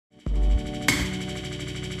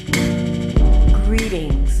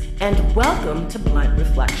and welcome to Blunt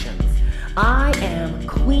Reflections. I am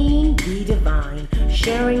Queen Bee Divine,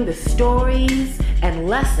 sharing the stories and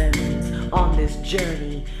lessons on this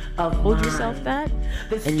journey of Told mine. yourself that,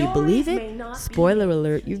 The and you believe stories may it? not Spoiler be-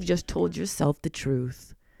 alert, you've just told yourself the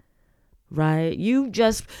truth. Right? You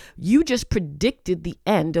just predicted the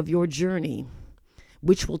end of your journey,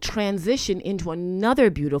 which will transition into another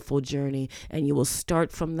beautiful journey, and you will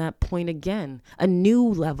start from that point again. A new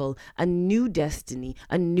level, a new destiny,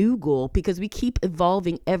 a new goal, because we keep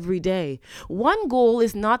evolving every day. One goal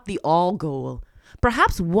is not the all goal.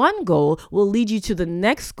 Perhaps one goal will lead you to the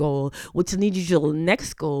next goal, which will lead you to the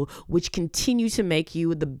next goal, which continue to make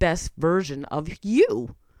you the best version of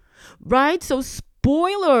you. Right? So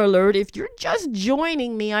spoiler alert, if you're just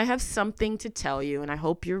joining me, I have something to tell you, and I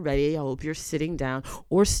hope you're ready. I hope you're sitting down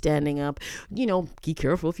or standing up. Be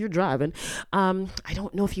careful if you're driving. I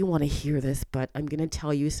don't know if you want to hear this, but I'm going to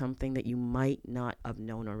tell you something that you might not have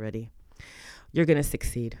known already. You're going to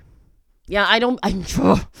succeed. Yeah,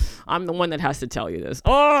 I'm the one that has to tell you this.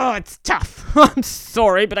 Oh, it's tough. I'm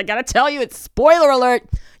sorry, but I got to tell you, it's spoiler alert.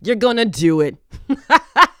 You're going to do it.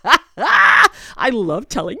 I love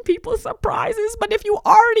telling people surprises, but if you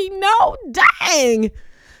already know, dang,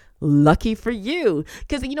 lucky for you.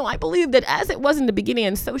 Because, I believe that as it was in the beginning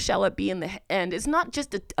and so shall it be in the end, it's not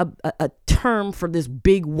just a term for this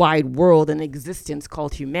big wide world and existence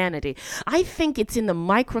called humanity. I think it's in the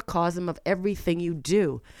microcosm of everything you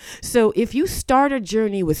do. So if you start a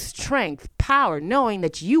journey with strength, power, knowing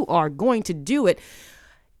that you are going to do it,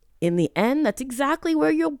 in the end, that's exactly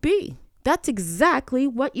where you'll be. That's exactly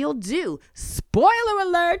what you'll do. Spoiler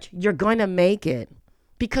alert, you're going to make it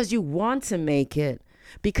because you want to make it,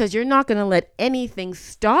 because you're not going to let anything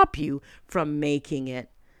stop you from making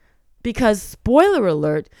it. Because, spoiler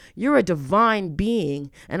alert, you're a divine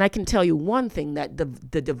being. And I can tell you one thing that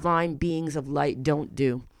the divine beings of light don't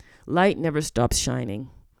do. Light never stops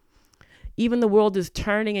shining. Even the world is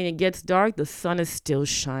turning and it gets dark, the sun is still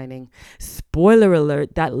shining. Spoiler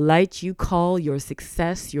alert, that light you call your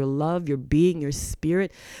success, your love, your being, your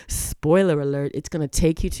spirit, spoiler alert, it's going to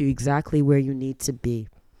take you to exactly where you need to be,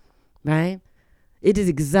 right? It is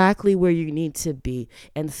exactly where you need to be.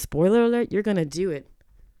 And spoiler alert, you're going to do it,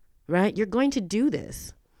 right? You're going to do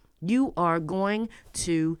this. You are going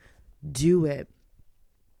to do it.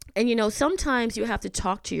 And sometimes you have to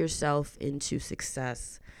talk to yourself into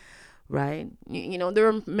success. Right? There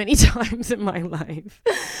are many times in my life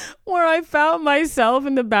where I found myself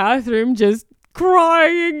in the bathroom just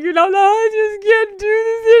crying, no, I just can't do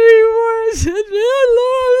this anymore.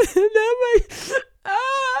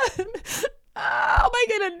 How am I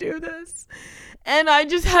going to do this? And I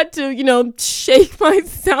just had to, shake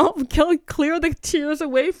myself, clear the tears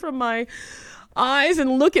away from my eyes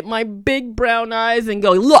and look at my big brown eyes and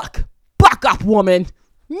go, look, buck up, woman.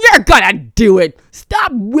 You're gonna do it.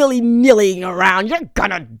 Stop willy-nillying around. You're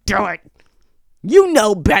gonna do it. You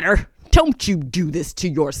know better. Don't you do this to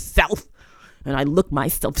yourself. And I look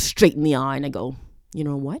myself straight in the eye and I go, you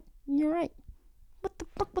know what? You're right. What the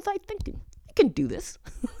fuck was I thinking? I can do this.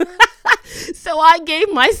 So I gave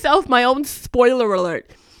myself my own spoiler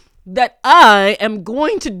alert that I am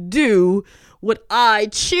going to do what I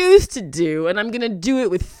choose to do, and I'm going to do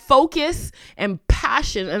it with focus and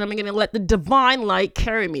passion, and I'm going to let the divine light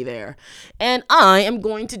carry me there, and I am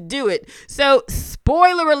going to do it. So,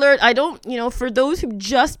 spoiler alert, I don't, for those who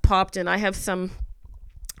just popped in, I have some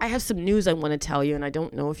news I want to tell you, and I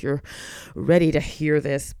don't know if you're ready to hear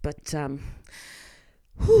this, but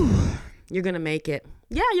you're going to make it.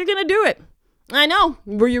 Yeah, you're going to do it. I know.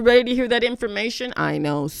 Were you ready to hear that information? I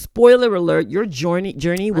know. Spoiler alert, your journey will be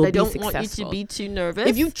successful. I don't want you to be too nervous.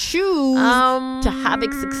 If you choose to have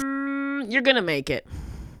it success, you're going to make it.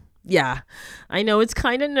 Yeah. I know it's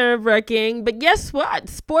kind of nerve-wracking, but guess what?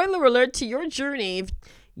 Spoiler alert to your journey.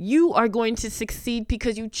 You are going to succeed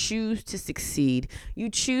because you choose to succeed. You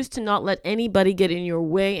choose to not let anybody get in your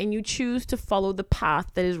way, and you choose to follow the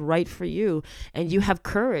path that is right for you, and you have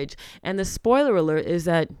courage. And the spoiler alert is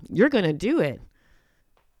that you're going to do it,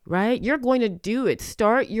 right? You're going to do it.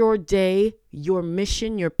 Start your day, your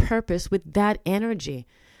mission, your purpose with that energy.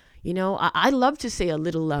 I love to say a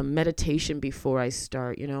little meditation before I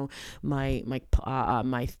start, my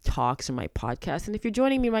talks or my podcast. And if you're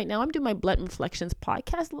joining me right now, I'm doing my Blunt Reflections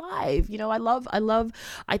podcast live.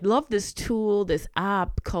 I love this tool, this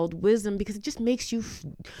app called Wisdom, because it just makes you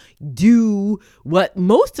do what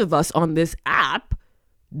most of us on this app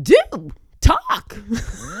do, talk.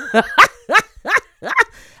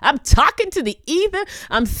 I'm talking to the ether.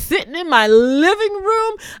 I'm sitting in my living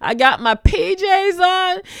room. I got my PJs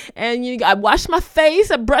on, and I washed my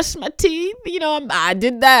face. I brushed my teeth. I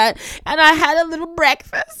did that, and I had a little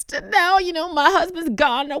breakfast. And now, my husband's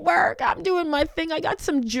gone to work. I'm doing my thing. I got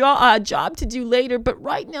some job to do later, but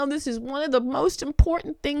right now, this is one of the most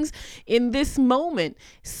important things in this moment.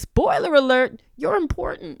 Spoiler alert, you're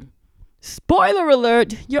important. Spoiler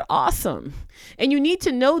alert, you're awesome. And you need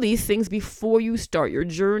to know these things before you start your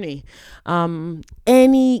journey.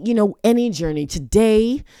 Any journey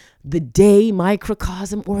today, the day,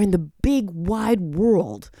 microcosm, or in the big wide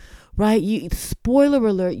world, right? Spoiler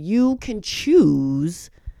alert, you can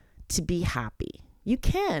choose to be happy. You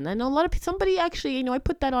can. I know somebody actually, I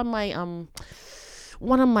put that on my,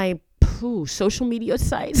 one of my social media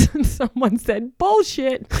sites, and someone said,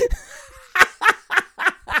 bullshit.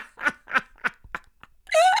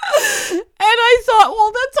 And I thought,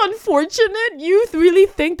 well, that's unfortunate. You really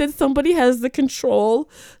think that somebody has the control,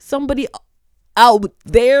 somebody out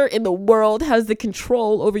there in the world has the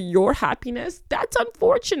control over your happiness? That's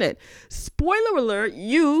unfortunate. Spoiler alert,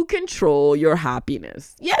 you control your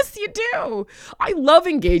happiness. Yes, you do. I love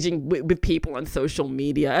engaging with people on social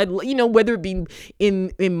media. Whether it be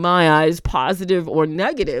in my eyes, positive or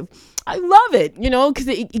negative. I love it, because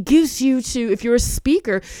it gives you if you're a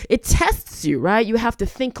speaker, it tests you, right? You have to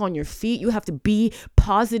think on your feet. You have to be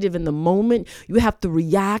positive in the moment. You have to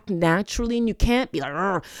react naturally, and you can't be like,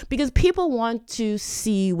 "Argh," because people want to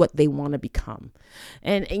see what they want to become.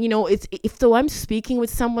 And it's if I'm speaking with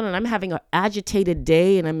someone and I'm having an agitated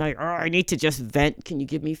day and I'm like, I need to just vent. Can you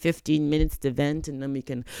give me 15 minutes to vent? And then we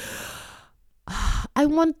can, I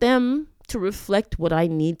want them to reflect what I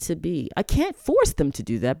need to be. I can't force them to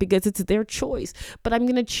do that because it's their choice, but I'm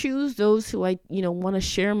going to choose those who I, want to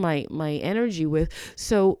share my energy with.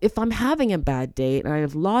 So if I'm having a bad day and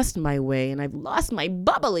I've lost my way and I've lost my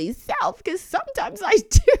bubbly self, because sometimes I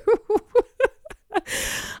do,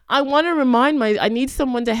 I want to I need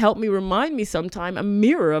someone to help me remind me sometime, a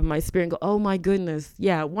mirror of my spirit, and go, oh my goodness.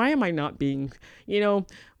 Yeah. Why am I not being,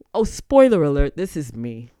 oh, spoiler alert. This is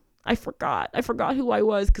me. I forgot who I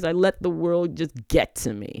was because I let the world just get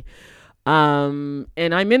to me. And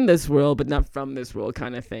I'm in this world, but not from this world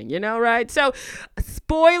kind of thing, right? So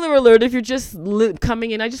spoiler alert, if you're just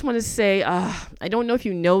coming in, I just want to say, I don't know if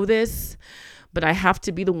you know this, but I have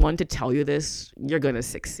to be the one to tell you this. You're going to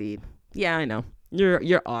succeed. Yeah, I know.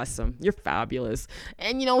 You're awesome. You're fabulous.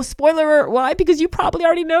 And spoiler alert, why? Because you probably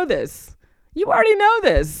already know this. You already know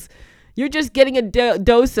this. You're just getting a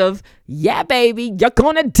dose of, yeah, baby, you're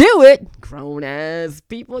going to do it. Grown ass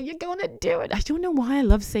people, you're going to do it. I don't know why I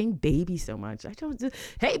love saying baby so much.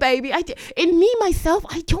 Hey, baby. In me, myself,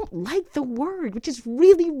 I don't like the word, which is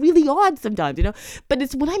really, really odd sometimes, But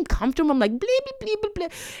it's when I'm comfortable, I'm like, blah, blah, blah, blah, blah.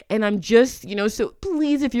 And I'm just, so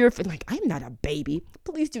please, if you're like, I'm not a baby,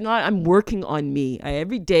 please do not. I'm working on me.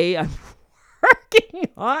 Every day I'm working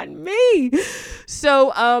on me.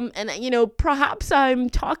 So, perhaps I'm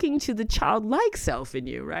talking to the childlike self in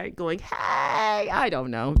you, right? Going, hey, I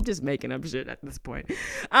don't know. I'm just making up shit at this point.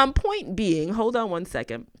 Point being, hold on one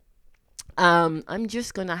second. I'm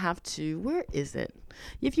just going to have to, where is it?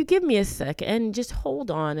 If you give me a sec and just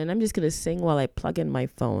hold on, and I'm just going to sing while I plug in my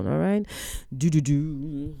phone, all right?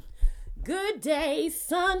 Do-do-do. Good day,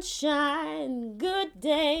 sunshine. Good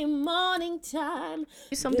day, morning time.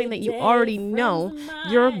 Something that you already know,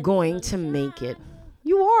 you're going to make it.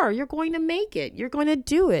 You're going to make it. You're going to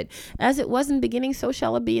do it. As it was in the beginning, so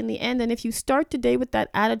shall it be in the end. And if you start today with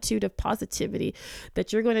that attitude of positivity,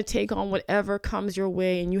 that you're going to take on whatever comes your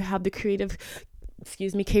way and you have the creative,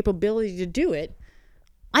 capability to do it,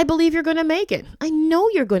 I believe you're going to make it. I know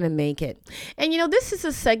you're going to make it. And, this is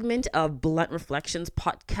a segment of Blunt Reflections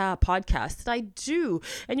podcast that I do.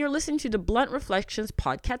 And you're listening to the Blunt Reflections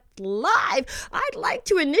podcast live. I'd like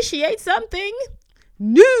to initiate something.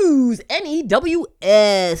 News,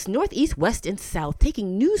 NEWS, North, East, West, and South,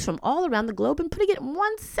 taking news from all around the globe and putting it in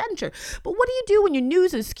one center. But what do you do when your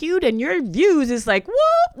news is skewed and your views is like,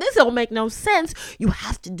 whoop, this don't make no sense? You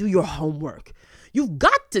have to do your homework. You've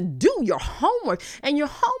got to do your homework. And your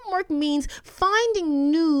homework means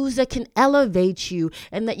finding news that can elevate you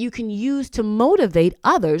and that you can use to motivate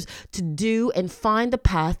others to do and find the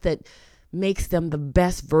path that makes them the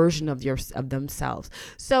best version of themselves.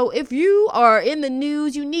 So if you are in the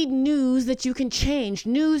news, you need news that you can change,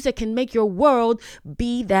 news that can make your world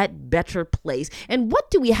be that better place. And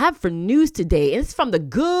what do we have for news today? It's from the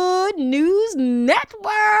Good News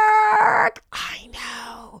Network. I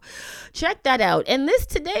know. Check that out. And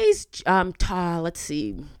today's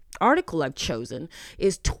article I've chosen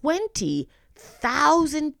is 20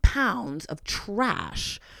 1,000 pounds of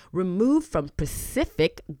trash removed from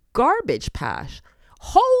Pacific garbage patch.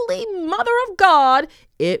 Holy Mother of God,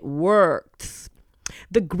 it works.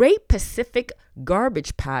 The Great Pacific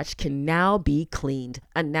Garbage Patch can now be cleaned,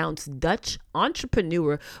 announced Dutch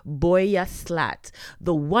entrepreneur Boya Slat,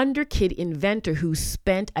 the wonder kid inventor who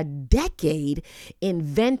spent a decade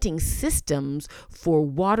inventing systems for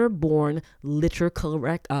waterborne litter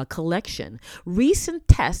collection. Recent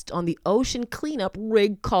tests on the ocean cleanup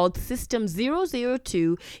rig called System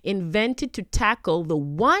 002, invented to tackle the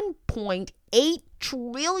 1.8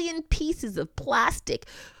 trillion pieces of plastic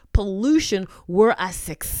pollution, were a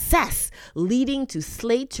success, leading to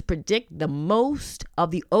Slate to predict the most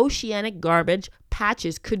of the oceanic garbage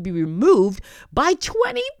patches could be removed by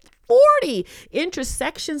 2040.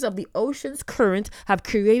 Intersections of the ocean's current have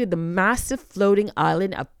created the massive floating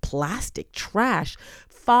island of plastic trash.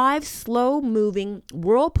 5 slow-moving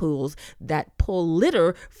whirlpools that pull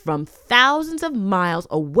litter from thousands of miles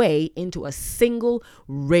away into a single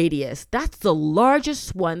radius. That's the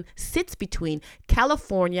largest one, sits between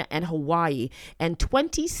California and Hawaii. And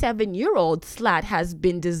 27-year-old Slat has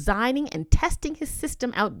been designing and testing his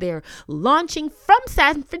system out there, launching from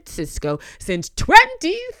San Francisco since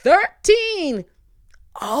 2013.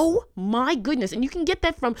 Oh my goodness. And you can get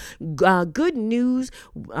that from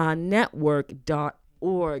goodnewsnetwork.org.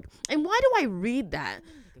 And why do I read that?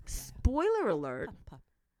 Spoiler alert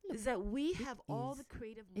is that we have all the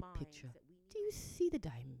creative minds. Picture. Do you see the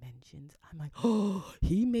dimensions? I'm like, oh,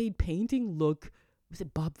 he made painting look. Was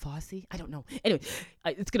it Bob Fosse? I don't know. Anyway,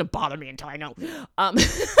 it's gonna bother me until I know.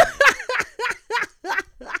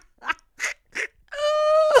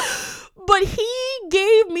 But he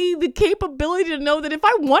gave me the capability to know that if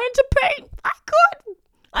I wanted to paint, I could.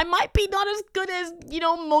 I might be not as good as,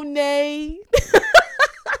 Monet,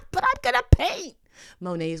 but I'm going to paint.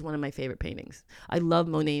 Monet is one of my favorite paintings. I love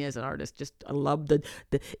Monet as an artist. I love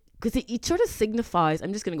because it sort of signifies.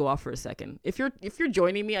 I'm just going to go off for a second. If you're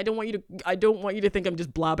joining me, I don't want you to think I'm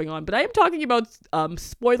just blabbing on, but I am talking about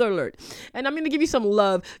spoiler alert. And I'm going to give you some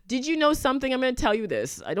love. Did you know something? I'm going to tell you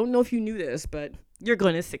this. I don't know if you knew this, but you're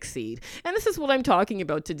going to succeed. And this is what I'm talking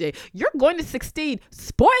about today. You're going to succeed.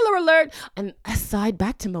 Spoiler alert. And aside,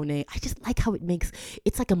 back to Monet, I just like how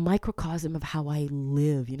it's like a microcosm of how I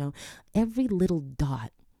live, Every little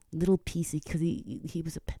dot, little piece, because he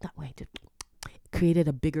was that way to created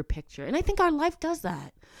a bigger picture. And I think our life does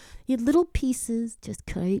that. Little pieces just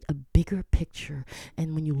create a bigger picture.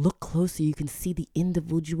 And when you look closer, you can see the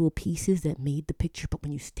individual pieces that made the picture. But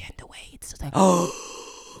when you stand away, it's just like, oh,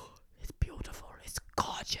 it's beautiful. It's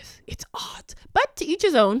gorgeous. It's art. But to each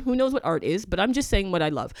his own. Who knows what art is? But I'm just saying what I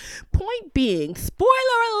love. Point being, spoiler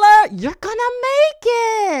alert, you're gonna make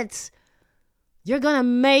it. You're gonna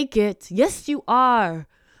make it. Yes, you are.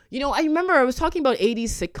 I remember I was talking about 80s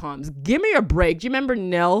sitcoms. Give me a break. Do you remember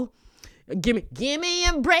Nell? Give me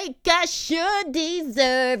a break. I should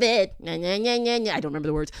deserve it. I don't remember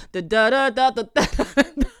the words. Give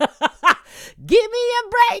me a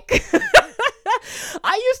break.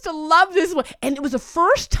 I used to love this one. And it was the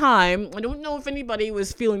first time. I don't know if anybody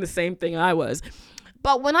was feeling the same thing I was.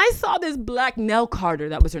 But when I saw this black Nell Carter,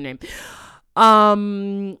 that was her name.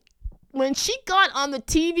 When she got on the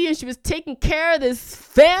TV and she was taking care of this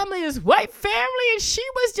white family, and she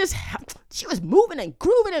was moving and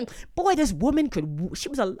grooving, and boy, this woman she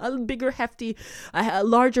was a bigger, hefty, a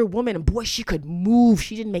larger woman, and boy, she could move.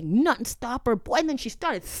 She didn't make nothing stop her. Boy, and then she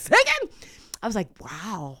started singing. I was like,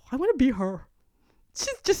 wow, I want to be her.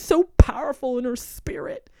 She's just so powerful in her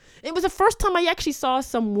spirit. It was the first time I actually saw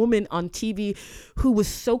some woman on TV who was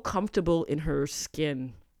so comfortable in her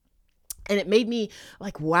skin. And it made me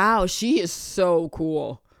like, wow, she is so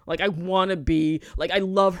cool. Like, I want to be, like, I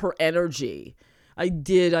love her energy. I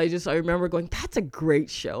remember going, that's a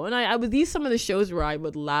great show. And these some of the shows where I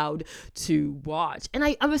would loud to watch. And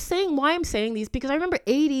I was saying why I'm saying these, because I remember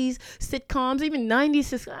 80s sitcoms, even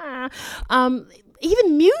 90s,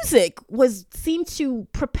 even music seemed to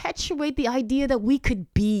perpetuate the idea that we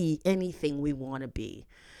could be anything we want to be.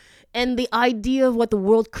 And the idea of what the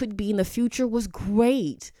world could be in the future was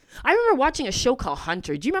great. I remember watching a show called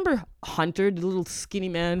Hunter. Do you remember Hunter, the little skinny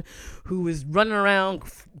man who was running around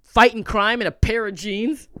fighting crime in a pair of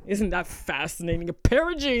jeans? Isn't that fascinating? A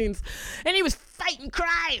pair of jeans. And he was fighting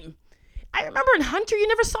crime. I remember in Hunter, you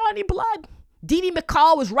never saw any blood. Dee Dee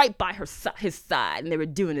McCall was right by his side, and they were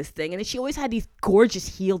doing this thing. And she always had these gorgeous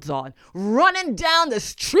heels on, running down the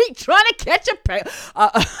street trying to catch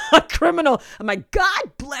a criminal. I'm like,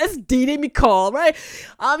 God bless Dee Dee McCall, right?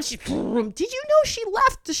 Did you know she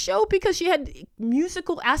left the show because she had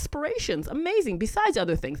musical aspirations? Amazing, besides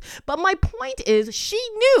other things. But my point is, she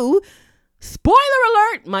knew Spoiler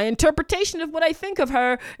alert, my interpretation of what I think of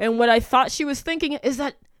her and what I thought she was thinking is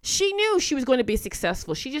that she knew she was going to be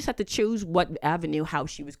successful. She just had to choose what avenue, how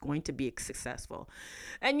she was going to be successful.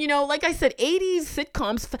 And, like I said, 80s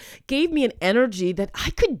sitcoms gave me an energy that I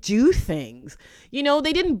could do things. They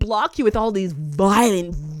didn't block you with all these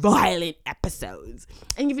violent episodes.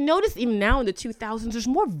 And you've noticed even now in the 2000s, there's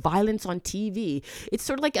more violence on TV. It's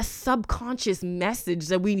sort of like a subconscious message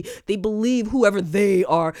that they believe whoever they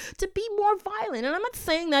are to be more violent. And I'm not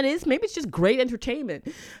saying that is. Maybe it's just great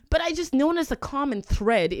entertainment. But I just noticed a common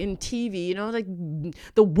thread in TV, like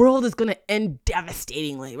the world is going to end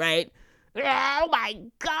devastatingly, right? Oh my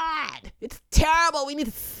God, it's terrible. We need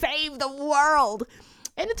to save the world.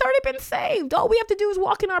 And it's already been saved. All we have to do is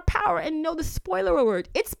walk in our power and know the spoiler alert.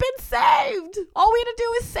 It's been saved. All we have to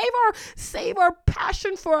do is save our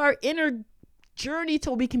passion for our inner journey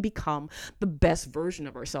till we can become the best version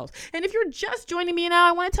of ourselves. And if you're just joining me now,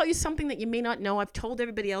 I want to tell you something that you may not know. I've told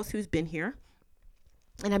everybody else who's been here,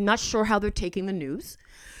 and I'm not sure how they're taking the news.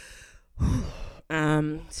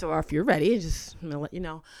 So if you're ready, I'm going to let you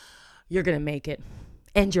know. You're going to make it,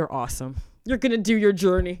 and you're awesome. You're going to do your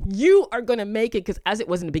journey. You are going to make it, because as it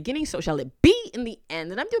was in the beginning, so shall it be in the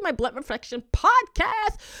end. And I'm doing my Blunt Reflection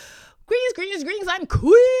podcast. Greetings. I'm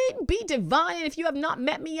Queen Be Divine. And if you have not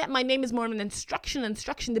met me yet, my name is more of an instruction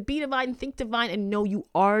to be divine, think divine, and know you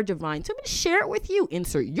are divine. So I'm going to share it with you.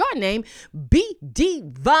 Insert your name. Be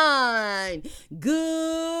divine. Good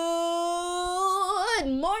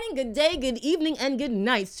morning, good day, good evening, and good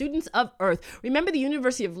night, students of Earth. Remember, the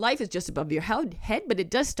University of Life is just above your head, but it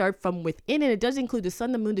does start from within, and it does include the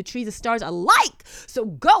sun, the moon, the trees, the stars alike. So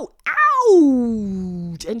go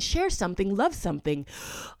out and share something, love something,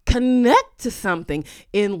 connect to something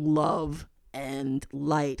in love and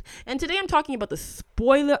light. And today I'm talking about the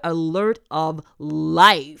spoiler alert of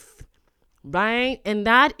life, right? And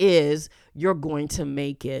that is, you're going to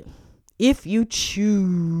make it if you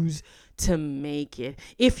choose to make it,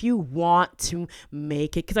 if you want to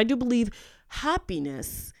make it. Because I do believe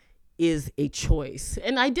happiness is a choice.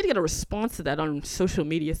 And I did get a response to that on social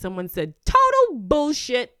media. Someone said, total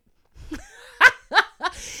bullshit.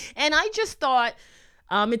 And I just thought,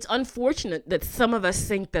 it's unfortunate that some of us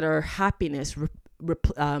think that our happiness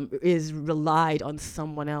is relied on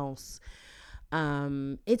someone else.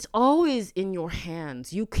 It's always in your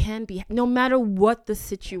hands. You can be, no matter what the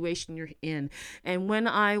situation you're in. And when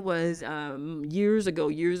I was years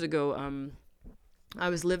ago, I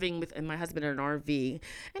was living with my husband in an RV,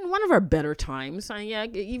 and one of our better times.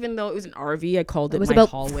 Even though it was an RV, I called it was my about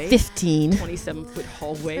hallway. 15. 27-foot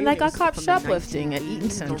hallway. And I got caught shoplifting at Eaton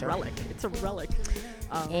Center. It's a relic.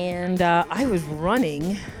 And I was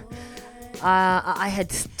running. I had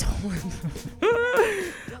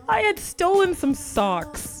stolen some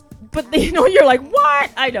socks. But you're like,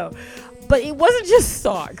 what? I know. But it wasn't just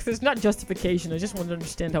socks. There's not justification. I just wanted to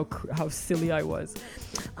understand how silly I was.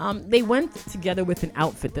 They went together with an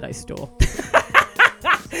outfit that I stole.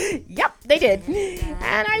 Yep, they did.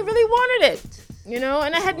 And I really wanted it.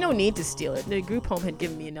 And I had no need to steal it. The group home had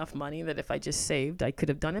given me enough money that if I just saved, I could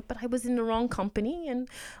have done it. But I was in the wrong company, and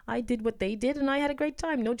I did what they did, and I had a great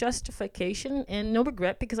time. No justification and no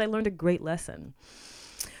regret, because I learned a great lesson.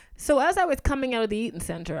 So as I was coming out of the Eaton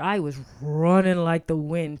Center, I was running like the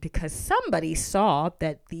wind, because somebody saw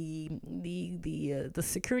that the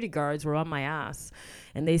security guards were on my ass,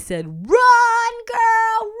 and they said, "Run,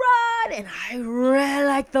 girl, run!" And I ran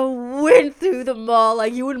like the wind through the mall,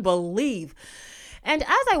 like you wouldn't believe. And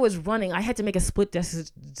as I was running, I had to make a split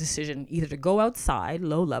decision, either to go outside,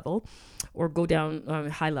 low level, or go down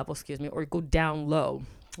high level, or go down low,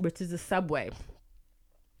 which is the subway.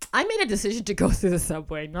 I made a decision to go through the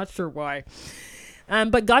subway. Not sure why.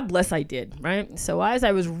 But God bless I did, right? So as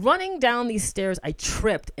I was running down these stairs, I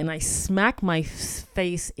tripped and I smacked my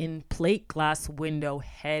face in plate glass window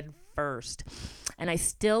head first. And I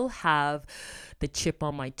still have the chip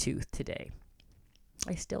on my tooth today.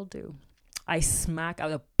 I still do. I smack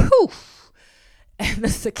out a poof. And the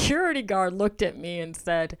security guard looked at me and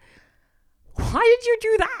said, "Why did you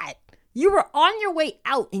do that? You were on your way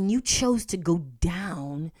out and you chose to go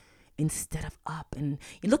down instead of up." And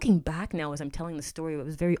looking back now, as I'm telling the story, it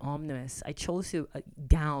was very ominous. I chose to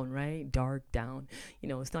down, right? Dark down.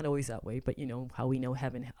 It's not always that way, but how we know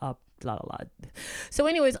heaven up, blah, blah, blah. So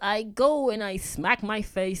anyways, I go and I smack my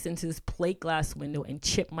face into this plate glass window and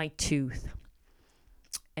chip my tooth.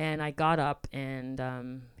 And I got up, and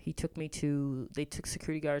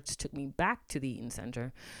security guards took me back to the Eaton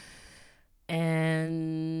Center.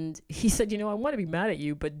 And he said, I want to be mad at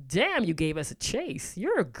you, but damn, you gave us a chase.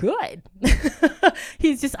 You're good.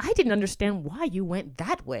 I didn't understand why you went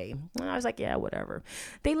that way. And I was like, yeah, whatever.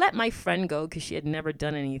 They let my friend go because she had never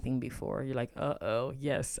done anything before. You're like, uh-oh,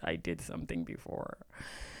 yes, I did something before.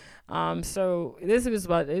 So this was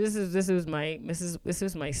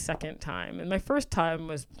my second time, and my first time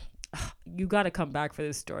was, you got to come back for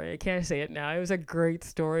this story. I can't say it now. It was a great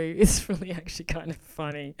story. It's really actually kind of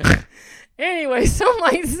funny. Anyway, so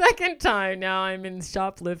my second time now, I'm in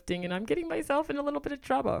shoplifting and I'm getting myself in a little bit of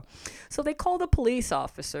trouble. So they call the police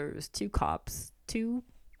officers, two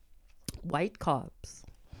white cops.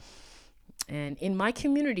 And in my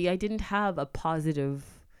community, I didn't have a positive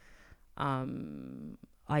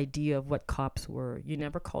idea of what cops were. You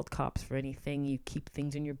never called cops for anything. You keep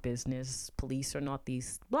things in your business. Police are not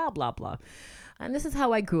these blah, blah, blah. And this is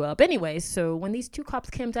how I grew up. Anyway, so when these two cops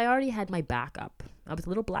came, I already had my back up. I was a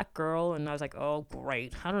little black girl, and I was like, oh,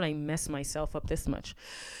 great. How did I mess myself up this much?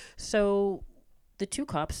 So the two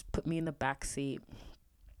cops put me in the back seat.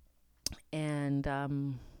 And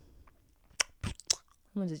I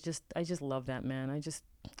just love that man.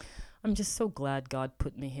 I'm just so glad God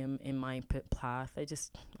put him in my path.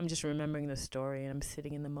 I'm just remembering the story and I'm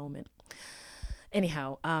sitting in the moment.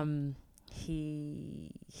 Anyhow,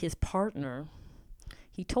 his partner,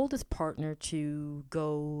 he told his partner to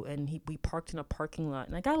go, and we parked in a parking lot,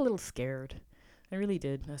 and I got a little scared. I really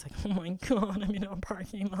did. I was like, oh my God, I'm in a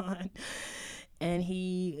parking lot. And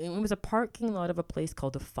it was a parking lot of a place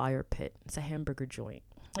called the Fire Pit. It's a hamburger joint.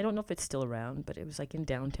 I don't know if it's still around, but it was like in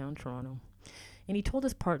downtown Toronto. And he told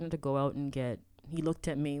his partner to go out and he looked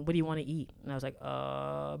at me, what do you want to eat? And I was like,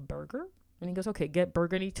 burger? And he goes, okay, get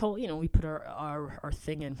burger. And he told, we put our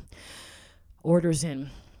thing in, orders in.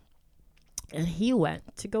 And he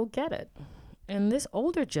went to go get it. And this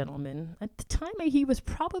older gentleman, at the time, he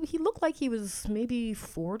looked like he was maybe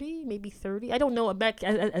 40, maybe 30. I don't know. Back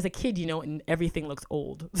as a kid, and everything looks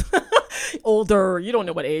old. Older, you don't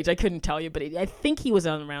know what age. I couldn't tell you, but I think he was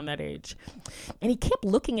around that age. And he kept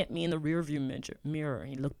looking at me in the rearview mirror.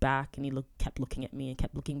 He looked back, and kept looking at me, and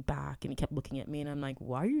kept looking back, and he kept looking at me. And I'm like,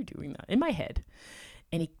 why are you doing that? In my head.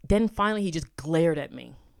 And then finally, he just glared at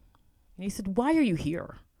me. And he said, why are you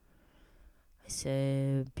here? I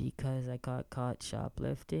said, because I got caught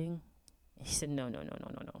shoplifting. He said, no.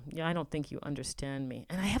 Yeah, I don't think you understand me.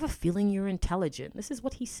 And I have a feeling you're intelligent. This is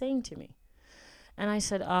what he's saying to me. And I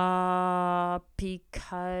said,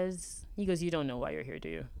 because... He goes, you don't know why you're here, do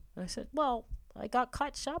you? And I said, well, I got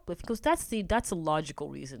caught shoplifting. He goes, that's a logical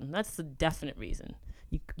reason. That's the definite reason.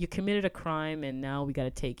 You committed a crime, and now we got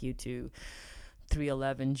to take you to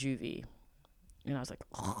 311 juvie. And I was like,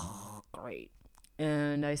 oh, great.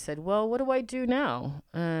 And I said, well, what do I do now?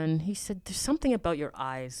 And he said, there's something about your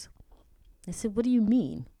eyes. I said, what do you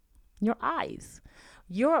mean? Your eyes.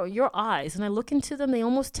 Your eyes. And I look into them. They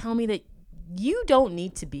almost tell me that you don't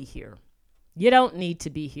need to be here. You don't need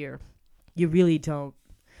to be here. You really don't.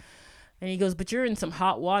 And he goes, but you're in some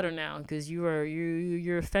hot water now because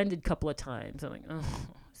you're offended a couple of times. I'm like, oh.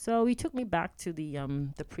 So he took me back to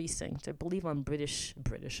the precinct, I believe on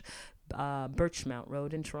Birchmount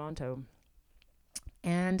Road in Toronto.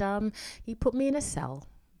 And he put me in a cell,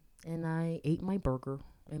 and I ate my burger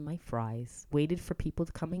and my fries, waited for people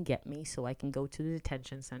to come and get me so I can go to the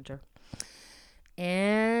detention center.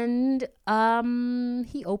 And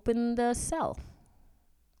he opened the cell.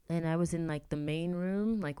 And I was in like the main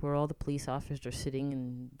room, like where all the police officers are sitting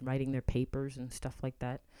and writing their papers and stuff like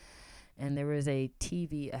that. And there was a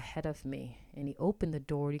TV ahead of me. And he opened the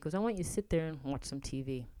door. And he goes, I want you to sit there and watch some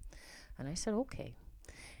TV. And I said, okay.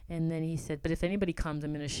 And then he said, but if anybody comes,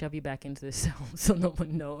 I'm going to shove you back into the cell so no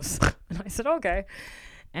one knows. And I said, okay.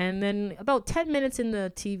 And then about 10 minutes in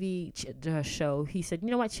the TV show, he said,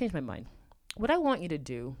 you know what, I changed my mind. What I want you to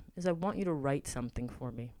do is I want you to write something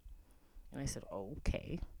for me. And I said,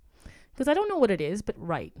 okay. Because I don't know what it is, but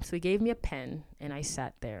write. So he gave me a pen, and I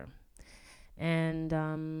sat there. And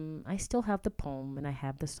I still have the poem, and I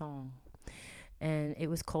have the song. And it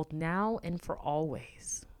was called Now and For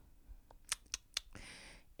Always.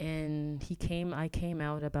 And I came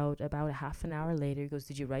out about a half an hour later. He goes,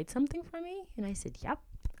 did you write something for me? And I said, yep.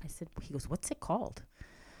 He goes, what's it called?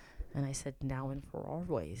 And I said, Now and For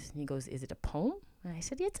Always. And he goes, is it a poem? And I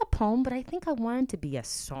said, yeah, it's a poem, but I think I want it to be a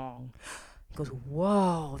song. He goes,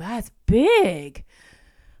 whoa, that's big.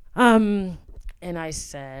 And I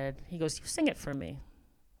said, he goes, you sing it for me.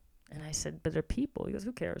 And I said, but they're people. He goes,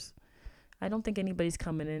 who cares? I don't think anybody's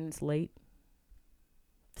coming in. It's late.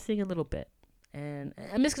 Sing a little bit. And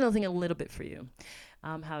I'm just going to sing a little bit for you.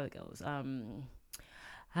 How it goes.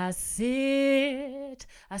 I sit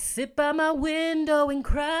by my window and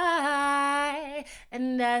cry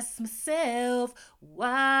and ask myself,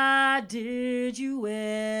 why did you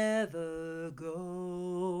ever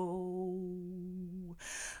go?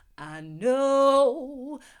 I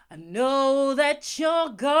know that you're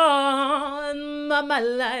gone, but my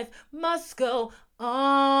life must go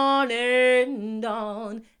on and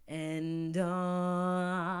on and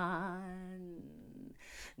on.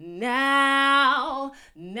 Now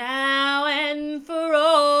and for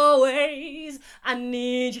always, I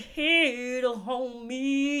need you here to hold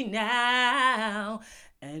me now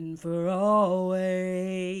and for always.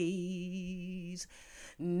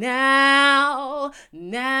 Now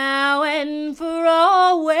and for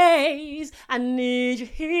always, I need you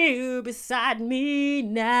here beside me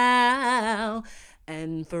now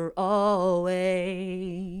and for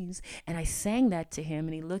always. And I sang that to him,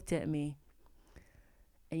 and he looked at me.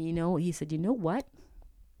 And he said, you know what?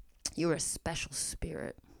 You're a special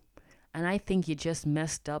spirit. And I think you just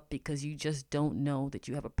messed up because you just don't know that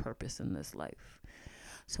you have a purpose in this life.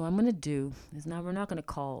 So what I'm going to do is we're not going to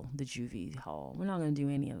call the juvie hall. We're not going to do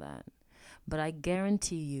any of that. But I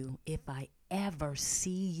guarantee you, if I ever see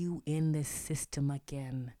you in this system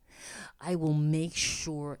again, I will make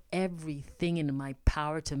sure everything in my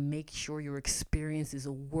power to make sure your experience is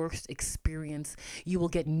a worst experience. You will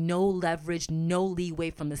get no leverage, no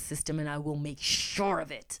leeway from the system, and I will make sure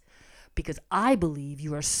of it. Because I believe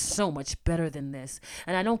you are so much better than this.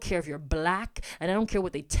 And I don't care if you're black, and I don't care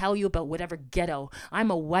what they tell you about whatever ghetto.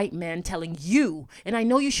 I'm a white man telling you, and I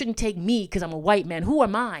know you shouldn't take me because I'm a white man. Who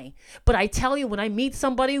am I? But I tell you, when I meet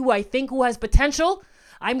somebody who I think who has potential,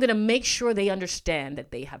 I'm going to make sure they understand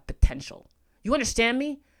that they have potential. You understand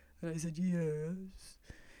me? And I said, yes.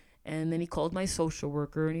 And then he called my social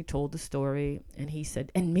worker and he told the story. And he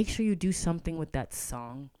said, and make sure you do something with that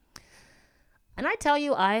song. And I tell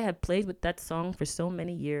you, I have played with that song for so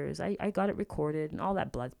many years. I got it recorded and all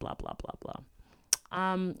that blah, blah, blah, blah, blah.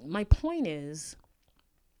 My point is,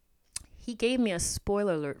 he gave me a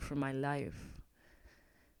spoiler alert for my life.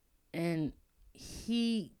 And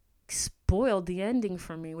he spoiled the ending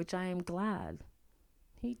for me, which I am glad.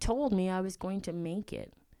 He told me I was going to make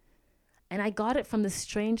it. And I got it from the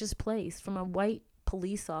strangest place, from a white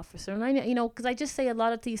police officer. And I know, because I just say a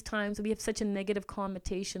lot of these times we have such a negative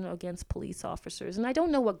connotation against police officers. And I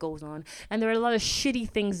don't know what goes on. And there are a lot of shitty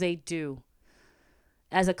things they do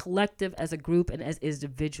as a collective, as a group, and as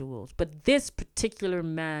individuals. But this particular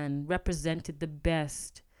man represented the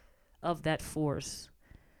best of that force.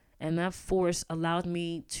 And that force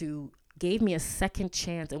gave me a second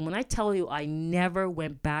chance. And when I tell you I never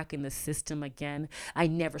went back in the system again, I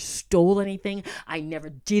never stole anything, I never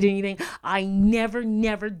did anything, I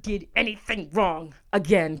never did anything wrong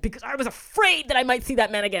again, because I was afraid that I might see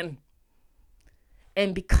that man again.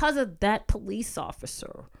 And because of that police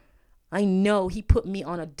officer, I know he put me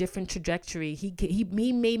on a different trajectory. He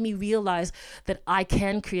made me realize that I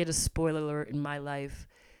can create a spoiler alert in my life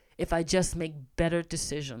if I just make better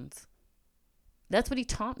decisions. That's what he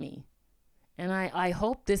taught me. And I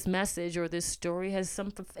hope this message or this story has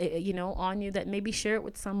some, on you, that maybe share it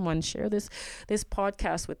with someone. Share this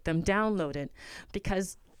podcast with them. Download it.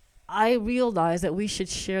 Because I realize that we should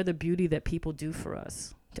share the beauty that people do for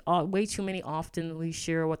us. Way too many often we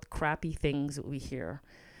share what crappy things that we hear.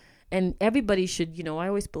 And everybody should, I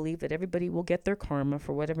always believe that everybody will get their karma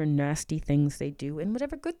for whatever nasty things they do and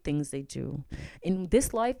whatever good things they do in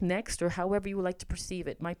this life, next, or however you would like to perceive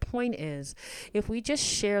it. My point is, if we just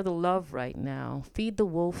share the love right now, feed the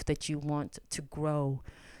wolf that you want to grow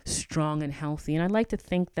strong and healthy. And I'd like to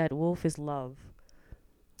think that wolf is love.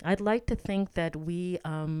 I'd like to think that we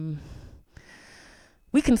can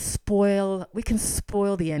spoil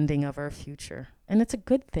the ending of our future. And it's a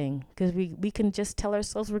good thing, because we can just tell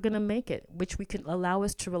ourselves we're going to make it, which we can allow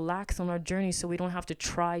us to relax on our journey so we don't have to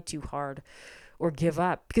try too hard or give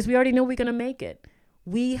up, because we already know we're going to make it.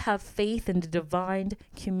 We have faith in the divine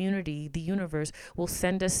community. The universe will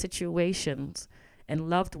send us situations and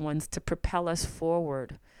loved ones to propel us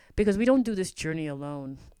forward, because we don't do this journey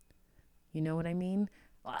alone. You know what I mean?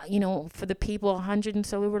 For the people 100 and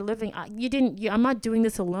so we were living, I'm not doing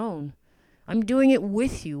this alone. I'm doing it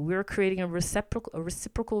with you. We're creating a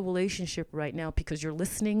reciprocal relationship right now, because you're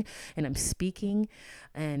listening and I'm speaking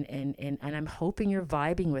and I'm hoping you're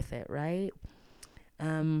vibing with it, right?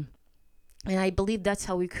 And I believe that's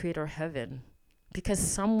how we create our heaven, because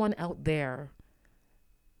someone out there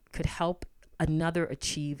could help another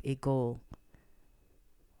achieve a goal,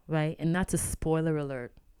 right? And that's a spoiler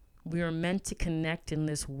alert. We are meant to connect in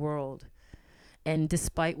this world. And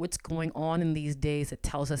despite what's going on in these days, it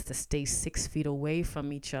tells us to stay 6 feet away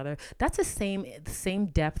from each other. That's the same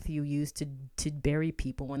depth you use to bury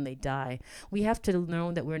people when they die. We have to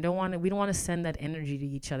know that we don't want to send that energy to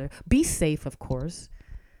each other. Be safe, of course.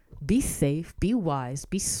 Be safe, be wise,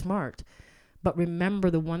 be smart. But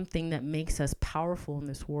remember, the one thing that makes us powerful in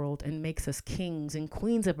this world and makes us kings and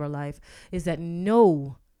queens of our life is that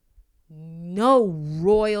no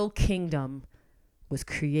royal kingdom was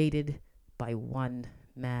created by one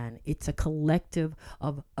man. It's a collective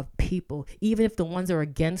of people. Even if the ones that are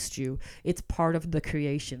against you, it's part of the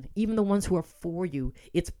creation. Even the ones who are for you,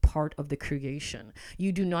 it's part of the creation.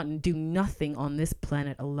 You do not do nothing on this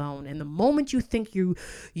planet alone. And the moment you think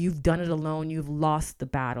you've done it alone, you've lost the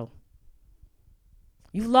battle.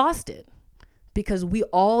 You've lost it, because we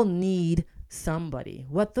all need somebody.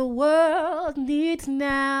 What the world needs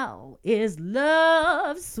now is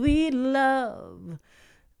love, sweet love.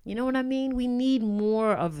 You know what I mean? We need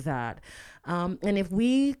more of that. And if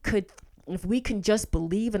we can just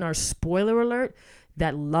believe in our spoiler alert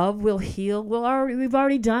that love will heal, we've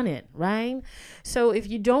already done it, right? So if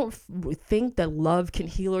you don't think that love can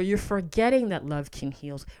heal, or you're forgetting that love can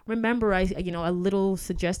heal, remember, a little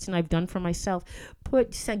suggestion I've done for myself: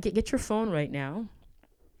 get your phone right now,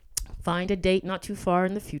 find a date not too far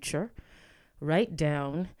in the future, write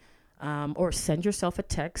down, or send yourself a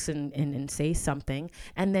text and say something,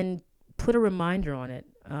 and then put a reminder on it.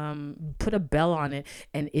 Put a bell on it,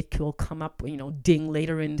 and it will come up, ding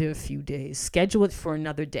later into a few days. Schedule it for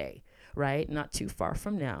another day, right? Not too far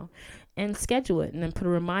from now, and schedule it, and then put a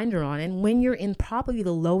reminder on it. And when you're in probably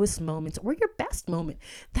the lowest moments or your best moment,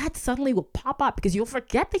 that suddenly will pop up, because you'll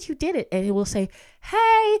forget that you did it, and it will say,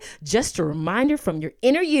 hey, just a reminder from your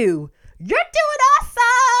inner you. You're doing awesome.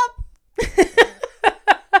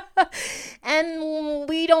 And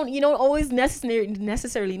you don't always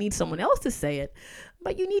necessarily need someone else to say it,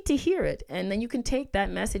 but you need to hear it. And then you can take that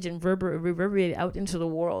message and reverberate it out into the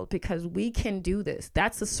world, because we can do this.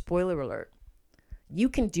 That's a spoiler alert. You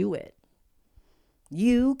can do it.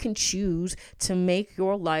 You can choose to make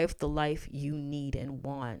your life the life you need and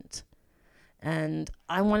want. And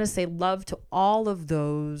I want to say love to all of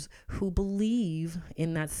those who believe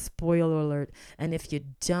in that spoiler alert. And if you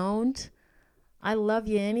don't, I love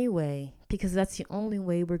you anyway, because that's the only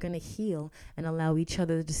way we're going to heal and allow each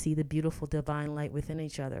other to see the beautiful divine light within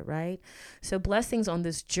each other, right? So blessings on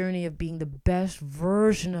this journey of being the best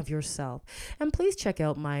version of yourself. And please check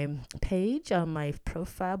out my page on my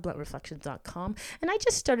profile, bluntreflections.com. And I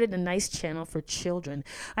just started a nice channel for children.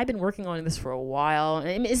 I've been working on this for a while,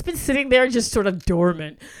 and it's been sitting there just sort of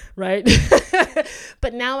dormant, right?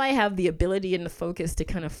 But now I have the ability and the focus to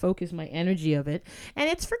kind of focus my energy of it. And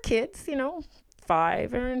it's for kids,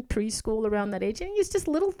 5 or in preschool, around that age. And it's just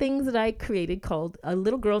little things that I created called a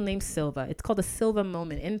little girl named Silva. It's called a Silva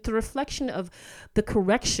moment. And it's a reflection of the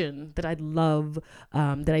correction that I love,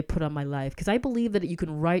 that I put on my life. Because I believe that you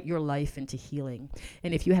can write your life into healing.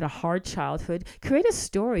 And if you had a hard childhood, create a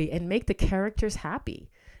story and make the characters happy.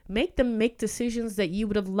 Make them make decisions that you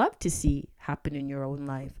would have loved to see happen in your own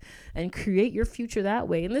life, and create your future that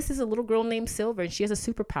way. And this is a little girl named Silva, and she has a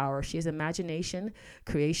superpower. She has imagination,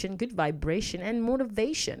 creation, good vibration, and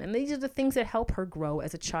motivation. And these are the things that help her grow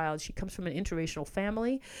as a child. She comes from an interracial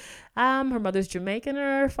family. Her mother's Jamaican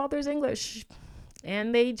and her father's English.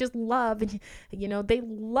 And they just love, they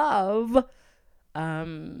love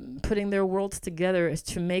putting their worlds together is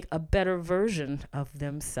to make a better version of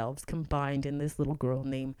themselves combined in this little girl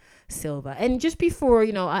named Silva. And just before,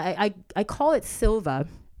 I call it Silva,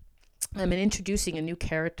 I'm introducing a new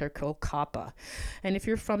character called Kappa. And if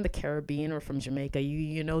you're from the Caribbean or from Jamaica,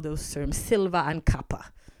 you know those terms, Silva and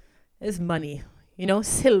Kappa. Is money,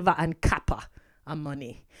 Silva and Kappa.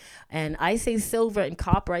 Money. And I say silver and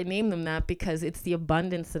copper, I name them that because it's the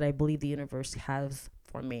abundance that I believe the universe has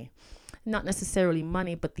for me. Not necessarily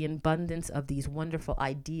money, but the abundance of these wonderful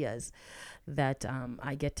ideas that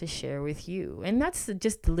I get to share with you. And that's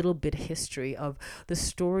just a little bit of history of the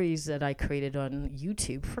stories that I created on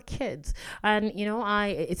YouTube for kids. And,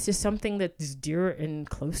 it's just something that's dear and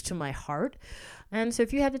close to my heart. And so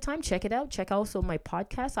if you have the time, check it out. Check also my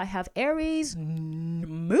podcast. I have Aries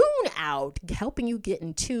Moon out, helping you get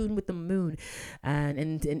in tune with the moon.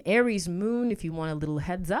 And in Aries Moon, if you want a little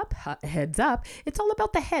heads up, it's all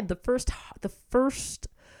about the head, the first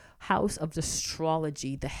house of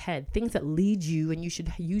astrology, the head, things that lead you, and you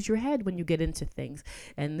should use your head when you get into things.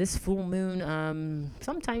 And this full moon,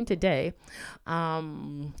 sometime today,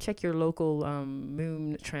 check your local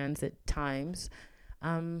moon transit times.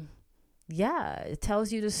 It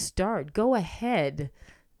tells you to start. Go ahead.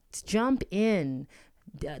 Jump in.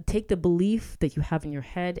 take the belief that you have in your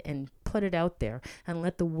head and put it out there and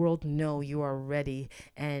let the world know you are ready,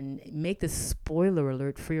 and make this spoiler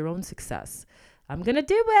alert for your own success. I'm going to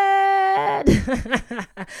do it.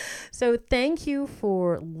 So thank you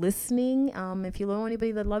for listening. If you know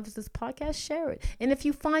anybody that loves this podcast, share it. And if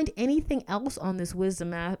you find anything else on this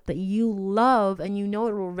wisdom app that you love and you know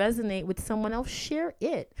it will resonate with someone else, share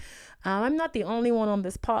it. I'm not the only one on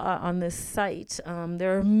this on this site.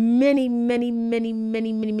 There are many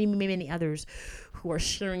others who are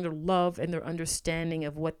sharing their love and their understanding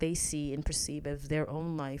of what they see and perceive as their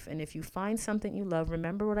own life. And if you find something you love,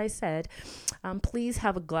 remember what I said. Please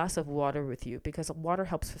have a glass of water with you, because water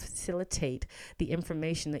helps facilitate the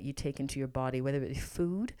information that you take into your body, whether it be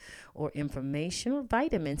food or information or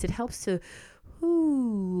vitamins. It helps to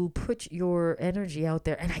put your energy out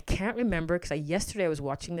there. And I can't remember, because yesterday I was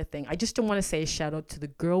watching the thing. I just don't want to say a shout out to the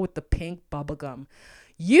girl with the pink bubble gum.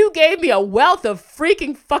 You gave me a wealth of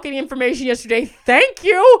freaking fucking information yesterday. Thank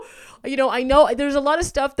you. You know, I know there's a lot of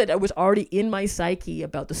stuff that was already in my psyche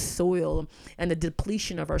about the soil and the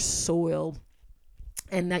depletion of our soil.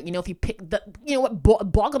 And that, you know, if you pick the, you know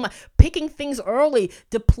what, boggle my, picking things early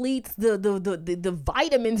depletes the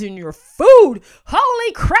vitamins in your food.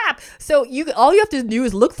 Holy crap. So all you have to do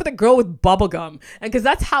is look for the girl with bubble gum. And because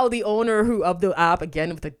that's how the owner of the app, again,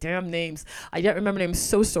 with the damn names, I don't remember names.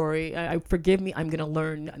 So sorry. Forgive me. I'm going to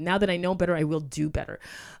learn. Now that I know better, I will do better.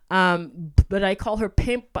 But I call her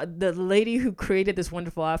Pink. The lady who created this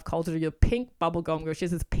wonderful app calls her your pink bubblegum girl. She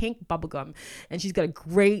has this pink bubblegum, and she's got a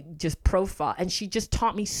great just profile. And she just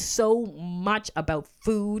taught me so much about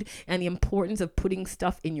food and the importance of putting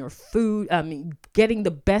stuff in your food. Getting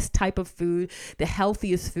the best type of food, the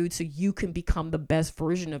healthiest food, so you can become the best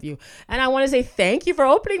version of you. And I want to say thank you for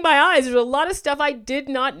opening my eyes. There's a lot of stuff I did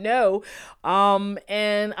not know.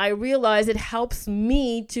 And I realized it helps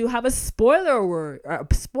me to have a spoiler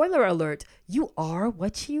alert. You are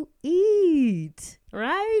what you eat,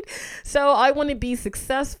 right? So I want to be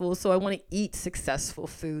successful. So I want to eat successful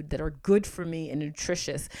food that are good for me and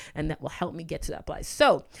nutritious, and that will help me get to that place.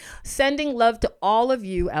 So sending love to all of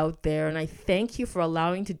you out there. And I thank you for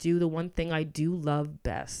allowing to do the one thing I do love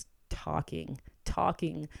best, talking.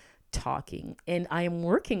 And I am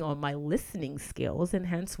working on my listening skills, and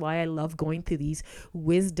hence why I love going through these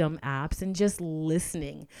wisdom apps and just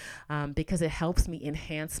listening, because it helps me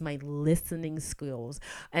enhance my listening skills.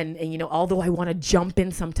 And you know, although I want to jump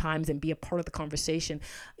in sometimes and be a part of the conversation,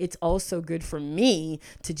 it's also good for me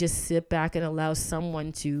to just sit back and allow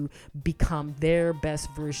someone to become their best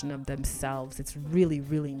version of themselves. It's really,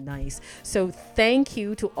 really nice. So thank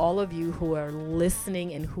you to all of you who are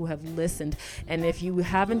listening and who have listened. And if you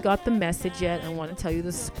haven't got the message yet, I want to tell you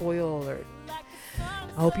the spoiler alert.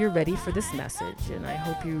 I hope you're ready for this message, and I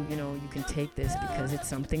hope you can take this, because it's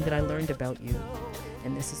something that I learned about you,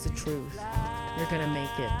 and this is the truth. You're gonna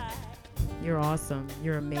make it. You're awesome.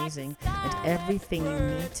 You're amazing. And everything you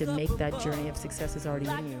need to make that journey of success is already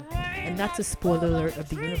in you. And that's a spoiler alert of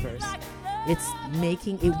the universe. It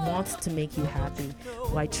wants to make you happy.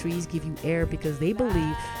 Why trees give you air? Because they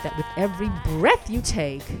believe that with every breath you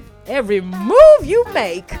take, every move you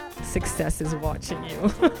make, success is watching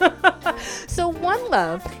you. So one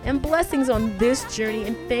love and blessings on this journey.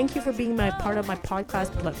 And thank you for being part of my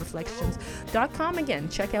podcast, bloodreflections.com. Again,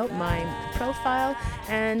 check out my profile.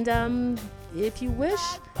 And if you wish,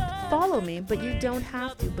 follow me, but you don't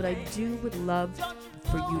have to. But I would love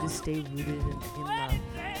for you to stay rooted in love.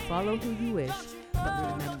 Follow who you wish,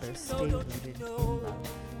 but remember, stay rooted in love.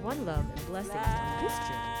 One love and blessings on this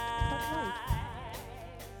journey called life.